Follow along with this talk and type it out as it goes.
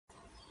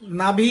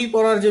নাভি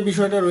পড়ার যে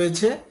বিষয়টা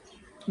রয়েছে,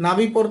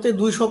 নাভি পড়তে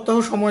 2 সপ্তাহ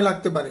সময়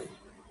লাগতে পারে।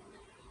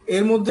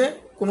 এর মধ্যে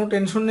কোনো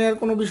টেনশন নেওয়ার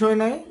কোনো বিষয়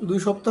নয়, 2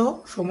 সপ্তাহ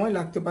সময়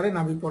লাগতে পারে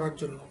নাভি পড়ার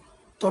জন্য।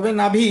 তবে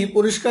নাভি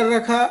পরিষ্কার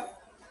রাখা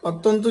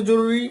অত্যন্ত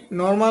জরুরি।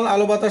 নর্মাল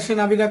আলো বাতাসে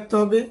নাভি রাখতে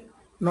হবে,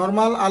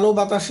 নর্মাল আলো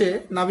বাতাসে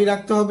নাভি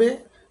রাখতে হবে,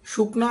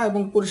 শুকনা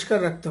এবং পরিষ্কার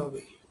রাখতে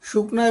হবে,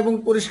 শুকনা এবং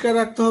পরিষ্কার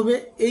রাখতে হবে।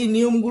 এই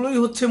নিয়মগুলোই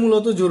হচ্ছে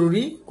মূলত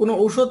জরুরি, কোনো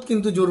ঔষধ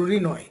কিন্তু জরুরি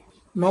নয়।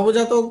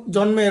 নবজাতক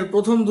জন্মের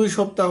প্রথম 2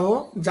 সপ্তাহ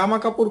জামা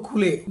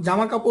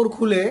কাপড়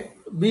খুলে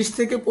 20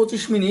 থেকে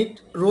 25 মিনিট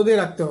রোদে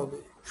রাখতে হবে,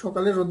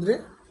 সকালে রোদ্রে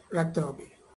রাখতে হবে।